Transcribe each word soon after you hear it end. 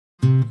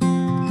Hi,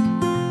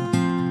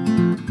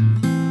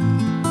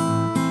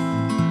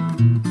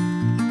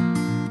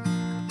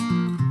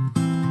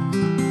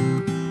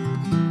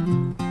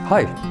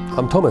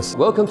 I'm Thomas.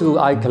 Welcome to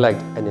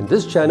iCollect, and in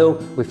this channel,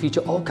 we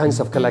feature all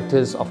kinds of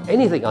collectors of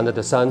anything under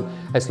the sun.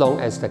 As long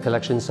as the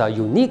collections are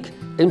unique,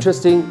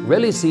 interesting,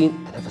 rarely seen,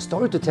 and have a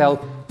story to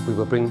tell, we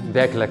will bring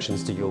their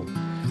collections to you.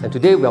 And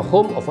today we are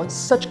home of one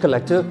such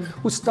collector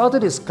who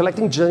started his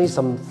collecting journey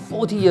some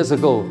 40 years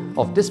ago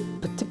of this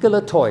particular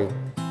toy.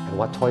 And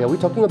what toy are we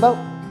talking about?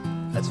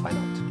 Let's find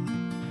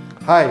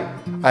out. Hi,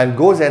 I'm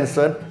Go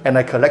Zenson and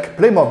I collect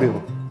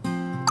Playmobil.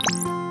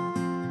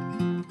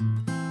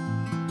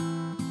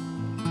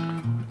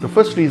 The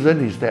first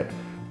reason is that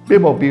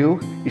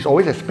Playmobil is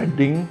always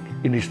expanding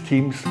in its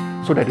themes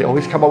so that they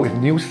always come up with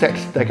new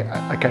sets that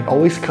I can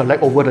always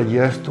collect over the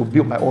years to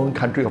build my own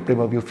country of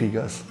Playmobil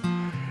figures.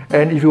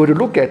 And if you were to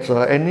look at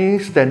any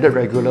standard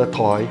regular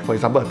toy, for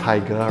example a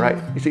tiger, right,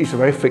 it's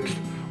very fixed.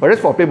 Whereas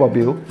for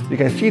Playmobil, you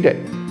can see that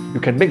you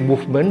can make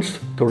movements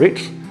to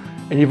it,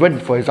 and even,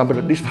 for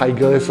example, this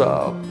tiger's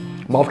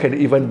mouth can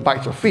even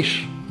bite a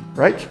fish,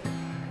 right?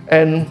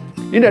 And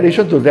in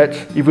addition to that,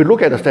 if you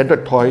look at a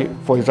standard toy,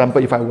 for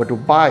example, if I were to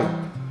buy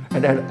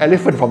an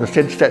elephant from the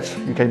same sets,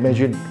 you can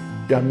imagine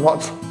they are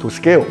not to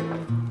scale.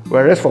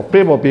 Whereas for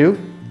Playmobil,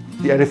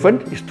 the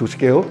elephant is to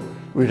scale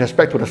with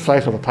respect to the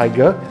size of the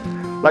tiger.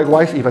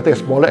 Likewise, if I take a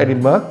smaller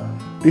animal,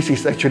 this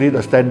is actually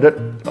the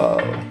standard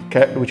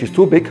cat, which is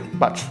too big,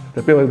 but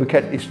the Playmobil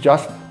cat is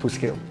just to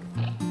scale.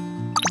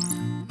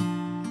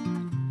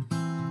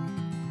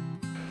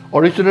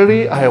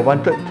 Originally, I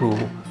wanted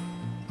to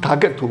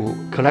target to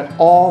collect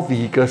all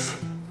vehicles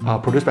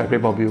produced by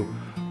Playmobil,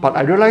 but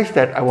I realized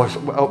that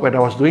when I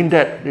was doing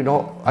that,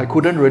 I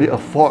couldn't really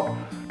afford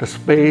the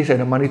space and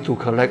the money to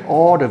collect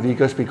all the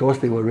vehicles because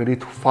they were really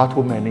far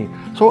too many.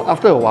 So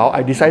after a while,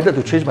 I decided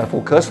to change my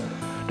focus,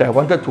 that I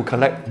wanted to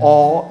collect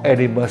all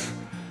animals.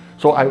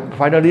 So I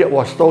finally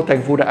was so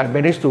thankful that I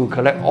managed to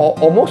collect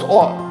almost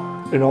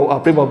all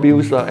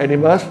Playmobil's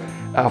animals.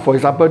 For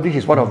example, this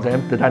is one of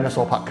them, the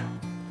dinosaur park.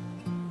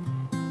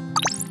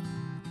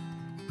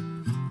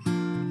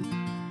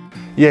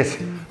 Yes,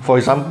 for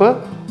example,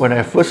 when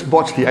I first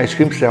bought the ice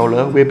cream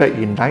seller way back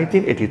in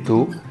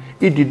 1982,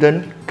 it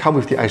didn't come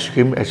with the ice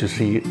cream as you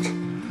see it.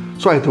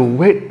 So I had to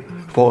wait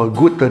for a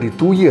good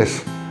 32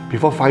 years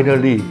before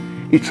finally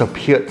it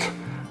appeared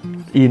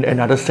in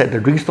another set, the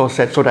drink store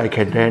set, so that I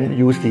can then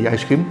use the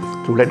ice cream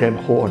to let them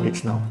hold on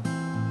it now.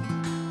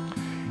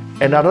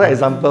 Another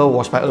example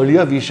was my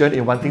earlier vision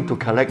in wanting to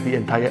collect the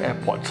entire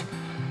airport.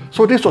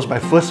 So this was my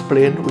first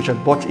plane, which I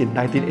bought in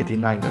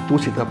 1989, a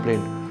two-seater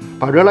plane.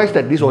 But I realized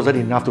that this wasn't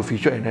enough to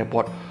feature an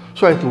airport,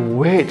 so I had to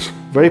wait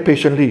very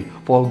patiently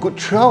for a good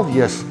 12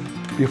 years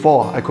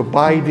before I could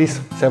buy this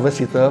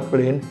 7-seater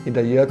plane in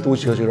the year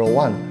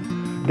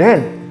 2001.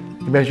 Then,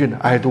 imagine,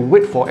 I had to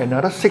wait for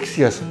another 6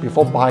 years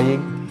before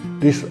buying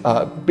this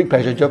big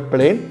passenger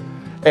plane,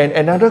 and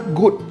another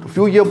good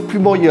few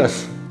more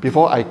years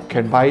before I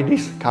can buy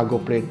this cargo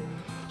plane.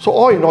 So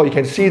all in all, you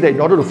can see that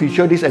in order to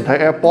feature this entire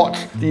airport,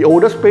 the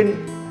oldest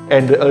plane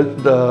and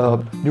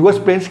the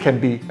newest planes can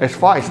be as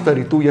far as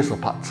 32 years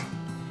apart.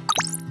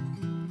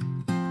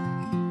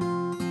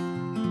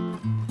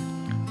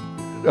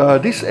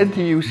 This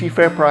NTUC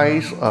Fair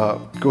Price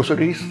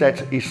grocery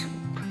set is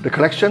the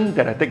collection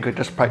that I take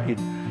greatest pride in.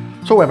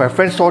 So when my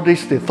friends saw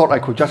this, they thought I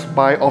could just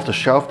buy off the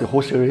shelf the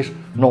whole series.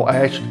 No,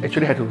 I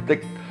actually had to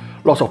take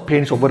lots of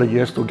pains over the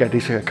years to get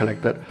this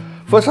collected.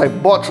 First, I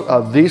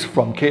bought this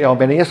from KL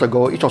many years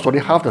ago. It was only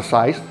half the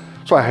size.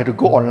 So I had to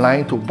go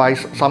online to buy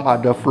some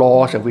other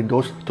floors and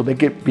windows to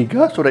make it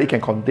bigger so that it can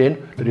contain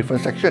the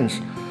different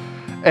sections.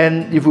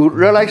 And if you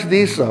realize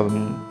this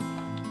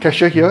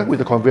cashier here with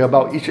the conveyor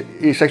belt,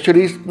 it's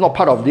actually not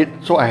part of it,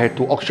 so I had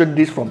to auction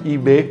this from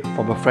eBay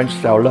from a French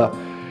seller.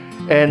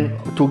 And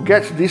to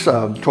get this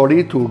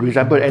trolley to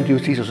resemble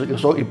NTUC is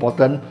also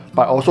important,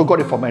 but I also got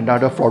it from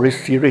another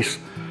florist series.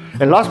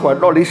 And last but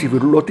not least, if you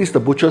notice the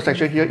butcher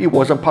section here, it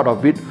wasn't part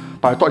of it,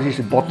 but I thought it's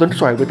important,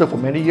 so I waited for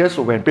many years.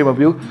 So when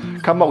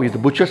Playmobil come up with the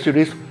butcher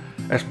series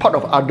as part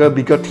of other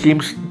bigger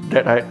themes,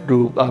 that I had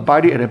to buy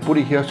it and then put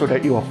it here so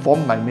that it will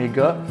form my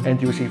mega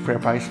NTUC Fair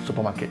Price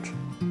supermarket.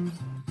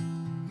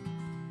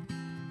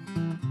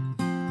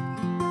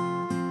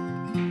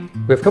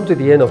 We've come to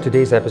the end of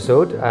today's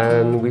episode,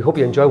 and we hope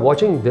you enjoy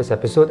watching this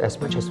episode as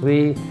much as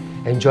we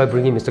enjoy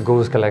bringing Mr.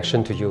 Go's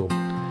collection to you.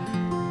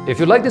 If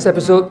you like this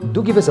episode,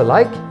 do give us a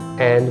like,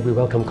 and we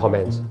welcome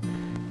comments.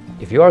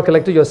 If you are a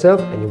collector yourself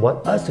and you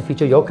want us to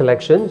feature your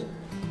collection,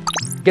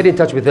 get in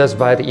touch with us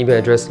via the email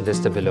address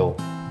listed below.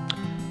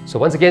 So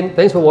once again,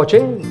 thanks for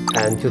watching,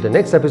 and to the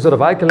next episode of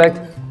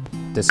iCollect,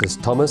 this is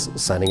Thomas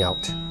signing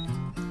out.